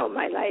 you know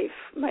my life.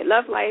 My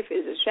love life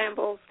is a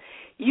shambles.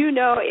 You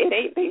know it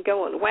ain't been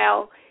going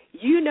well.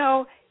 You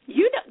know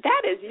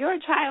that is your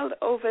child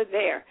over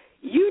there.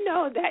 You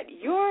know that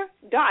your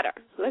daughter,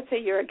 let's say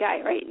you're a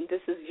guy, right, and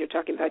you're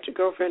talking about your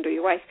girlfriend or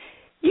your wife,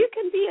 you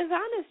can be as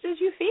honest as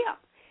you feel.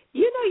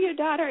 You know your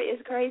daughter is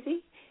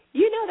crazy.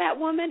 You know that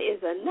woman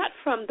is a nut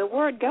from the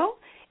word go.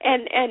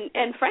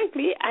 And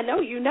frankly, I know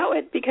you know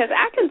it because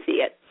I can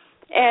see it.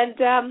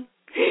 And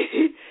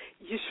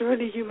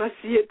you must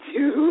see it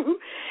too.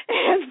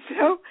 And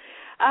so,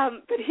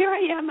 but here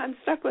I am, I'm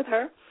stuck with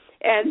her,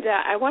 and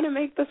I want to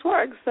make this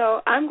work. So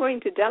I'm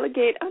going to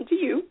delegate unto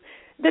you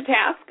the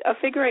task of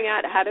figuring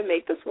out how to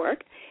make this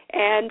work,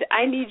 and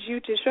I need you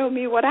to show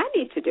me what I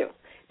need to do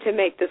to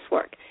make this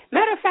work.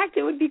 Matter of fact,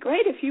 it would be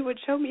great if you would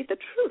show me the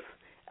truth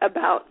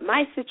about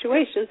my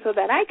situation so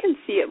that I can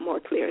see it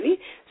more clearly,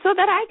 so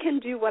that I can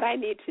do what I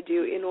need to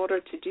do in order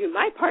to do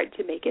my part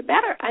to make it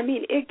better. I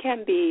mean, it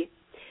can be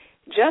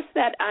just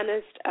that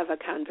honest of a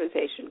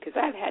conversation, because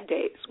I've had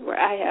days where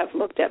I have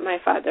looked at my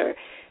father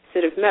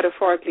sort of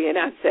metaphorically and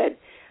I've said,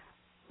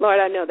 Lord,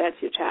 I know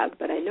that's your child,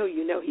 but I know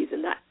you know he's a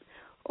nut.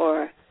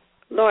 Or,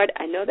 Lord,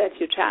 I know that's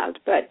your child,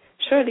 but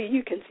surely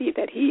you can see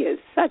that he is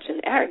such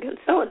an arrogant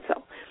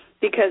so-and-so,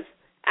 because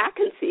I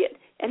can see it,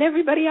 and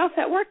everybody else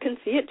at work can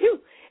see it too.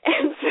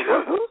 And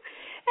so,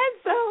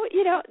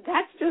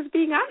 that's just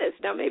being honest.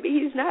 Now, maybe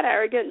he's not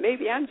arrogant.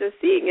 Maybe I'm just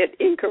seeing it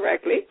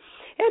incorrectly.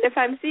 And if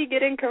I'm seeing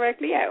it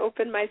incorrectly, I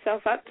open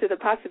myself up to the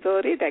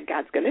possibility that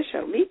God's going to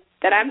show me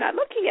that I'm not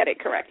looking at it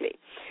correctly.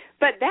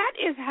 But that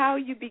is how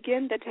you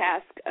begin the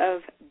task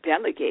of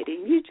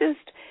delegating. You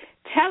just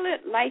tell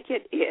it like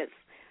it is.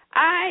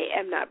 I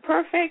am not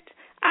perfect.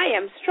 I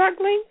am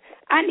struggling.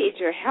 I need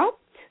your help.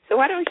 So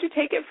why don't you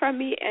take it from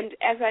me? And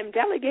as I'm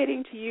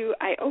delegating to you,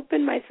 I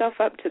open myself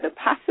up to the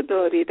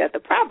possibility that the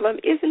problem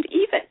isn't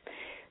even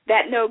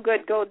that no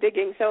good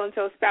gold-digging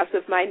so-and-so spouse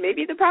of mine.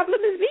 Maybe the problem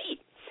is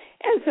me.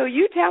 And so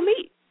you tell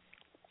me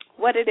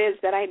what it is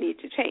that I need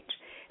to change.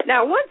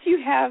 Now, once you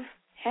have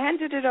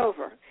handed it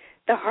over,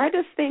 the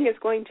hardest thing is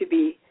going to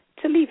be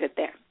to leave it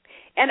there.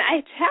 And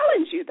I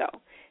challenge you, though,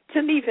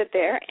 to leave it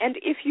there. And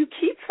if you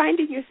keep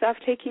finding yourself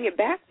taking it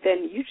back,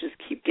 then you just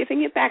keep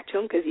giving it back to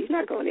him, because he's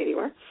not going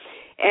anywhere.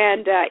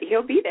 And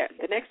he'll be there.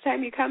 The next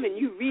time you come and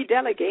you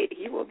redelegate,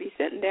 he will be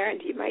sitting there,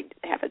 and he might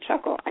have a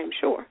chuckle, I'm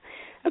sure,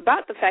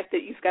 about the fact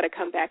that you've got to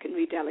come back and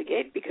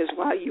redelegate, because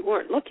while you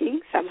weren't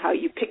looking, somehow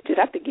you picked it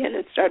up again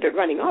and started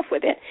running off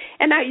with it.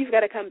 And now you've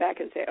got to come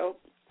back and say, oh,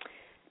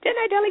 didn't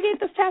I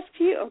delegate this task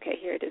to you? Okay,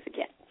 here it is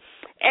again.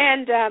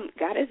 And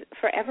God is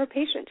forever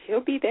patient.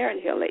 He'll be there,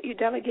 and he'll let you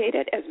delegate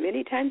it as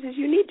many times as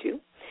you need to.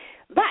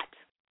 But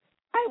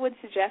I would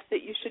suggest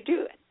that you should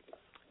do it.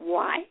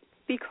 Why?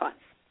 Because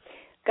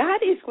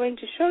God is going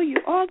to show you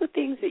all the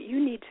things that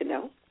you need to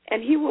know,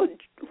 and he will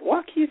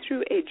walk you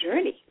through a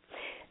journey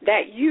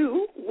that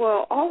you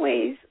will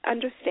always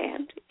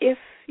understand if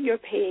you're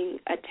paying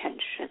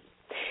attention.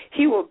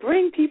 He will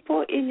bring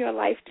people in your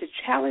life to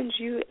challenge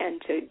you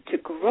and to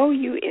grow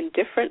you in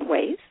different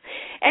ways,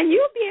 and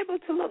you'll be able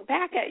to look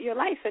back at your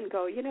life and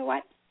go, you know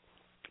what?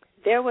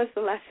 There was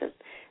the lesson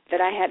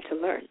that I had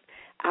to learn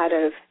out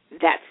of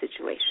that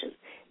situation.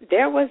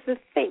 There was the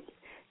thing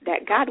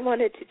that God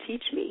wanted to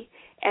teach me,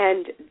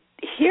 and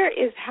here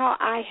is how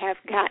I have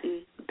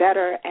gotten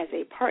better as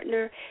a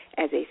partner,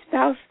 as a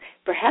spouse.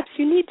 Perhaps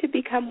you need to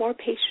become more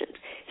patient.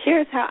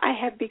 Here's how I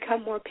have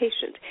become more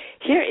patient.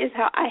 Here is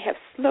how I have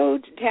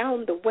slowed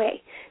down the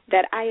way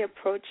that I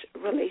approach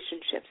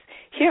relationships.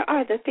 Here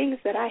are the things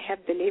that I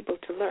have been able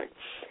to learn.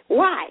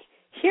 Why?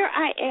 Here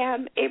I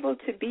am able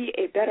to be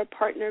a better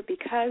partner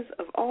because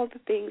of all the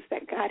things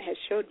that God has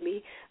showed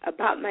me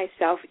about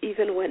myself,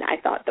 even when I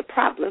thought the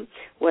problem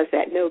was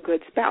that no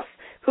good spouse,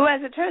 who,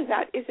 as it turns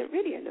out, isn't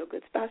really a no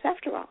good spouse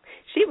after all.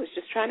 She was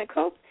just trying to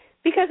cope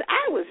because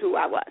I was who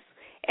I was.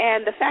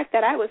 And the fact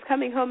that I was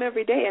coming home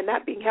every day and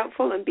not being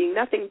helpful and being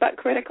nothing but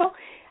critical,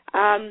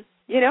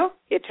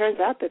 it turns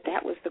out that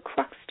that was the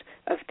crux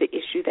of the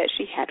issue that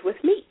she had with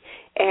me.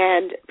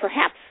 And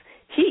perhaps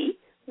he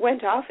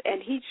went off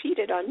and he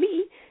cheated on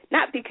me,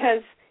 not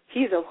because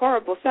he's a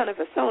horrible son of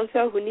a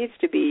so-and-so who needs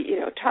to be,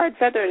 tarred,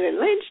 feathered, and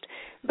lynched,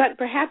 but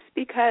perhaps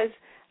because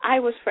I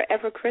was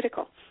forever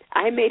critical.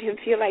 I made him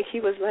feel like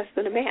he was less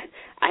than a man.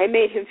 I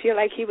made him feel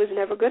like he was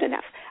never good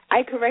enough.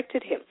 I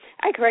corrected him.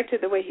 I corrected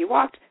the way he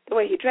walked, the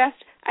way he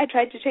dressed. I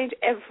tried to change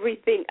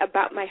everything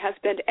about my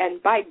husband,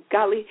 and by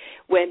golly,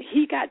 when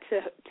he got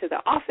to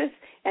the office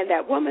and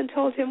that woman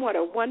told him what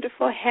a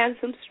wonderful,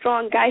 handsome,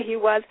 strong guy he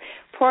was,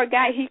 poor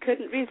guy, he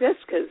couldn't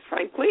resist because,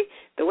 frankly,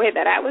 the way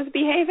that I was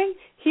behaving,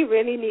 he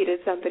really needed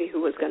somebody who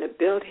was going to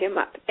build him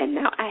up. And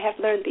now I have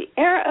learned the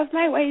error of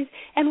my ways,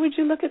 and would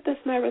you look at this,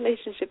 my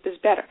relationship is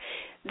better.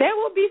 There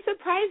will be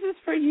surprises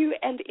for you,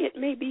 and it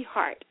may be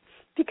hard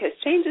because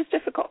change is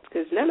difficult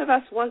because none of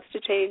us wants to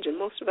change, and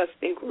most of us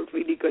think we're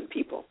really good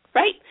people,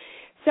 right?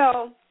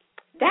 So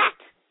that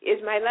is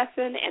my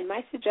lesson and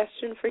my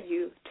suggestion for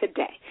you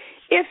today.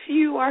 If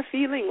you are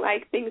feeling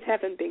like things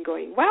haven't been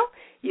going well,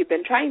 you've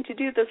been trying to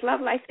do this love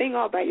life thing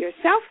all by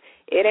yourself,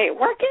 it ain't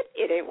working,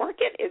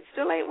 it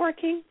still ain't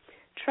working,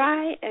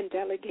 try and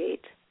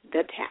delegate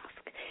the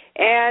task.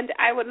 And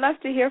I would love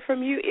to hear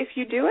from you if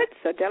you do it,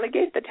 so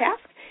delegate the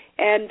task.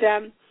 And,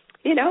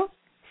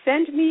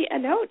 send me a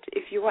note.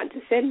 If you want to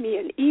send me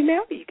an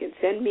email, you can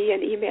send me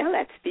an email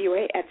at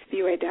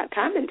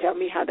spiwe@spiwe.com and tell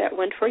me how that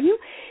went for you.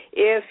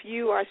 If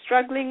you are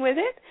struggling with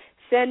it,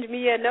 send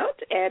me a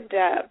note, and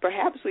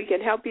perhaps we can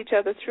help each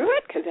other through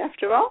it, because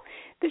after all,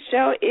 the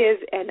show is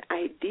an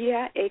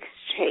idea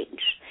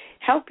exchange,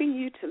 helping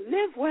you to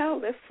live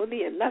well, live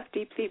fully, and love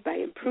deeply by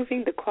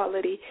improving the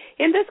quality,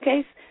 in this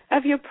case,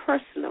 of your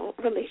personal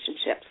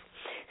relationships.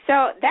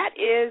 So that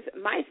is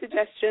my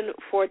suggestion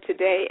for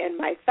today and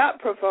my thought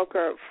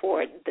provoker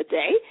for the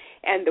day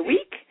and the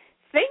week.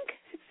 Think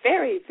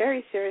very,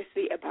 very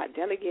seriously about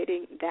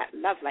delegating that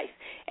love life.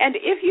 And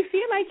if you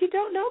feel like you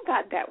don't know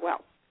God that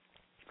well,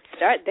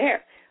 start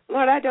there.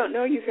 Lord, I don't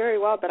know you very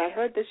well, but I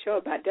heard this show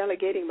about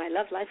delegating my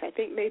love life. I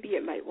think maybe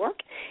it might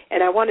work,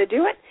 and I want to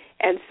do it.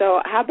 And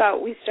so how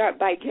about we start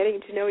by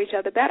getting to know each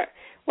other better?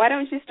 Why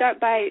don't you start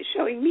by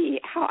showing me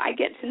how I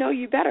get to know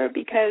you better,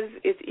 because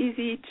it's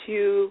easy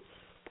to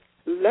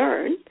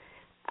learn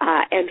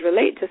and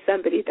relate to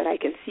somebody that I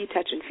can see,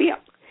 touch, and feel.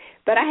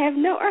 But I have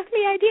no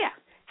earthly idea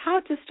how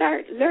to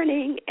start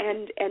learning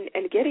and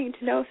getting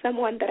to know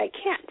someone that I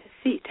can't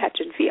see, touch,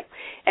 and feel.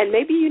 And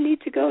maybe you need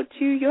to go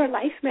to your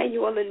life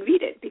manual and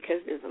read it,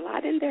 because there's a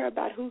lot in there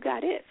about who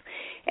God is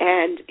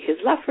and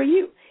his love for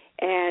you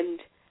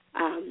and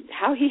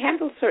how he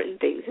handles certain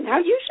things and how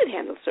you should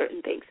handle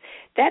certain things.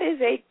 That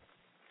is a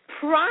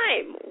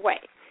prime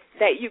way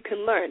that you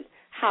can learn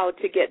how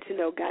to get to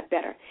know God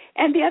better.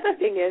 And the other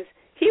thing is,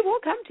 he will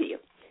come to you.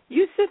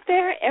 You sit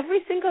there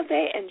every single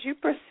day and you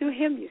pursue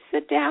him. You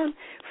sit down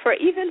for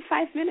even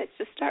 5 minutes.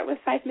 Just start with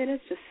 5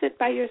 minutes. Just sit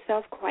by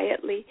yourself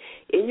quietly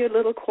in your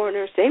little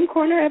corner, same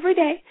corner every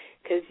day,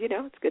 because,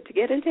 it's good to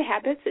get into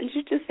habits. And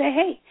you just say,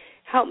 hey,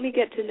 help me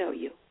get to know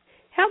you.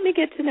 Help me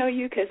get to know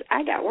you, because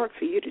I got work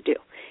for you to do.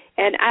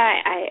 And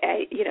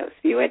I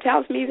Spiwe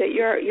tells me that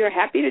you're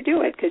happy to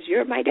do it because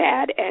you're my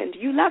dad and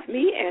you love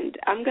me, and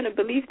I'm going to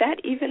believe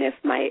that even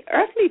if my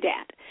earthly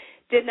dad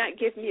did not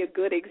give me a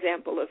good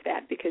example of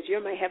that, because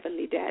you're my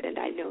heavenly dad and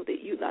I know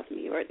that you love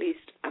me, or at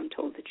least I'm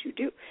told that you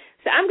do.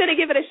 So I'm going to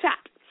give it a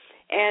shot,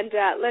 and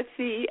let's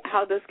see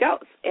how this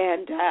goes.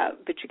 And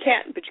but you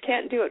can't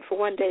do it for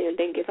one day and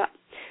then give up.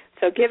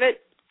 So give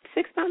it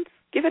 6 months,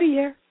 give it a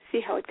year,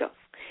 see how it goes.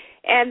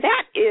 And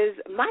that is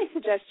my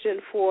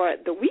suggestion for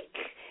the week.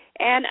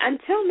 And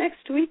until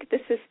next week,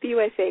 this is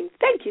Spiwe saying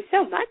thank you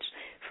so much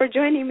for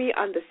joining me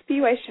on the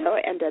Spiwe Show.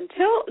 And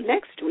until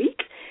next week,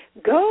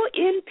 go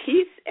in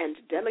peace and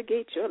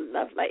delegate your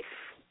love life.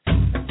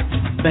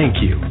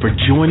 Thank you for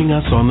joining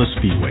us on The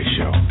Spiwe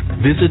Show.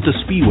 Visit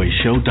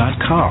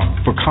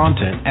thespiweshow.com for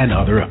content and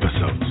other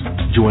episodes.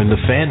 Join the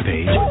fan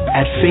page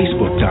at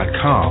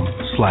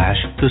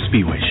facebook.com/The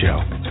Spiwe Show.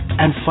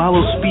 And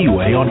follow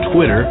Spiwe on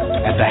Twitter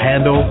at the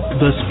handle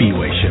The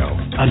Spiwe Show.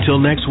 Until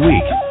next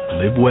week,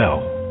 live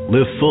well,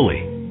 live fully,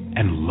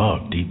 and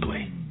love deeply.